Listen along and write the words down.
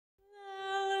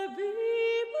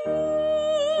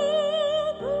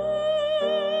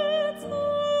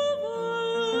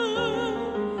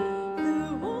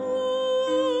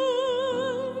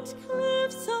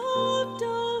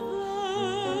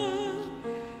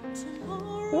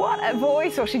What a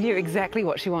voice! Well, she knew exactly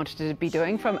what she wanted to be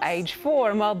doing from age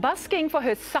 4. And while busking for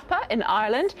her supper in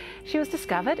Ireland, she was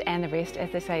discovered, and the rest,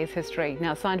 as they say, is history.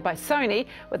 Now signed by Sony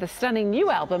with a stunning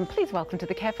new album, please welcome to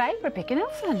the cafe, Rebecca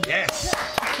Nelson. Yes.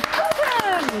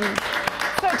 Welcome.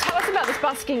 So tell us about this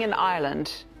busking in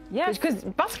Ireland. Yeah, because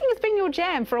busking has been your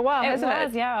jam for a while,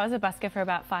 hasn't it? Yeah, I was a busker for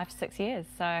about 5 to 6 years,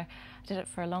 so I did it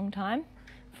for a long time,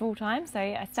 full time. So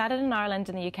I started in Ireland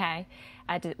in the UK.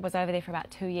 Was over there for about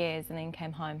 2 years and then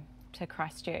came home to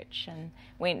Christchurch and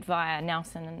went via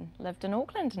Nelson and lived in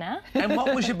Auckland now. And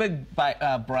what was your big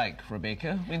break,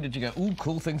 Rebecca? When did you go, ooh,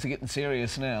 cool, things are getting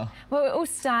serious now? Well, it all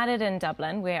started in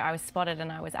Dublin, where I was spotted and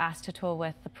I was asked to tour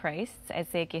with the Priests as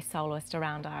their guest soloist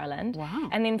around Ireland. Wow.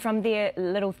 And then from there,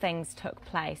 little things took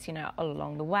place, you know, all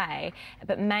along the way,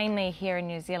 but mainly here in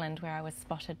New Zealand, where I was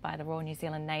spotted by the Royal New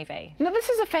Zealand Navy. Now, this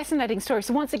is a fascinating story.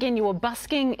 So once again, you were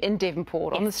busking in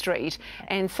Devonport on the street,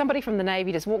 and somebody from the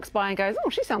Navy just walks by and goes, oh,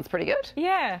 she sounds pretty good.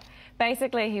 Yeah,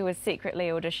 basically he was secretly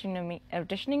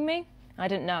auditioning me. I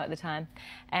didn't know at the time,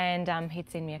 and he'd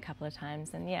seen me a couple of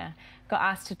times, and yeah, got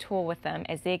asked to tour with them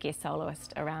as their guest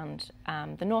soloist around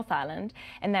the North Island,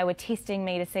 and they were testing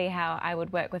me to see how I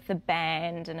would work with the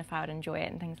band and if I would enjoy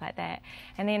it and things like that.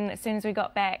 And then as soon as we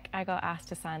got back, I got asked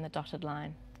to sign the dotted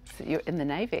line. So you're in the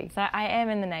Navy. So I am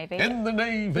in the Navy. In the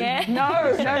Navy. Yeah. No,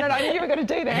 I knew you were going to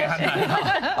do that.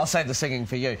 Yeah, no. I'll save the singing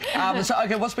for you. So,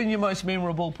 OK, what's been your most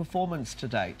memorable performance to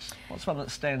date? What's one that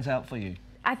stands out for you?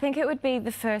 I think it would be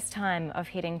the first time of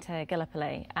heading to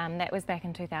Gallipoli. That was back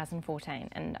in 2014,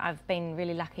 and I've been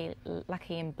really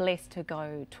lucky and blessed to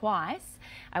go twice.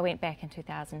 I went back in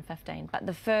 2015, but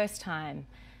the first time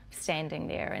standing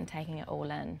there and taking it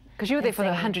all in. Because you were there for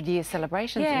the 100-year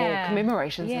celebrations or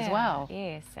commemorations as well.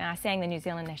 Yes, and I sang the New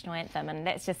Zealand National Anthem, and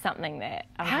that's just something that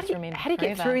I just remember How do you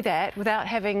get through that without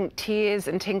having tears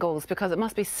and tingles? Because it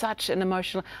must be such an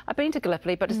emotional... I've been to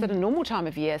Gallipoli, but just at a normal time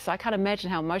of year, so I can't imagine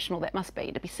how emotional that must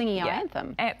be to be singing our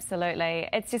anthem. Absolutely.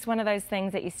 It's just one of those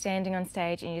things that you're standing on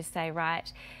stage and you just say, right,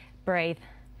 breathe,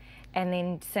 and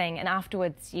then sing, and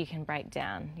afterwards you can break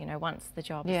down, you know, once the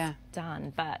job's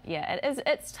done. But yeah,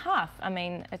 it's tough. I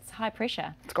mean, it's high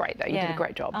pressure. It's great though, you did a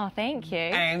great job. Oh, thank you.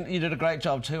 And you did a great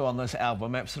job too on this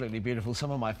album, absolutely beautiful.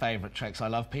 Some of my favourite tracks. I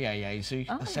love P.A.Yesu.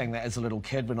 I sang that as a little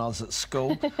kid when I was at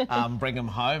school. Bring 'Em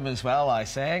Home as well, I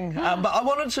sang. But I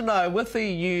wanted to know, with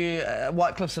the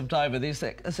White Cliffs of Dover, is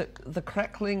it the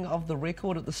crackling of the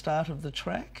record at the start of the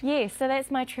track? Yes, so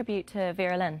that's my tribute to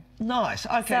Vera Lynn. Nice,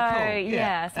 OK, So, cool.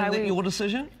 yeah, so and your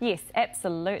decision? Yes,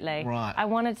 absolutely. Right. I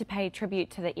wanted to pay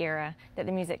tribute to the era that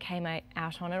the music came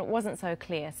out on, and it wasn't so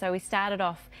clear. So we started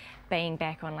off being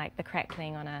back on like the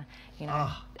crackling on a, you know,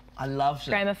 I loved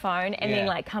it. gramophone, and then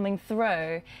like coming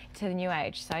through to the new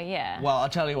age. So yeah. Well, I'll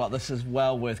tell you what, this is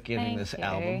well worth getting. Thank you.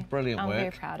 Album. Brilliant work. I'm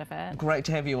very proud of it. Great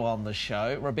to have you on the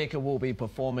show. Rebecca will be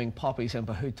performing Poppies and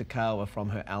Pahutakawa from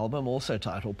her album, also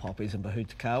titled Poppies and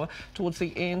Pahutakawa, towards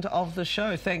the end of the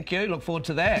show. Thank you. Look forward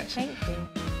to that. Thank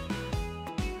you.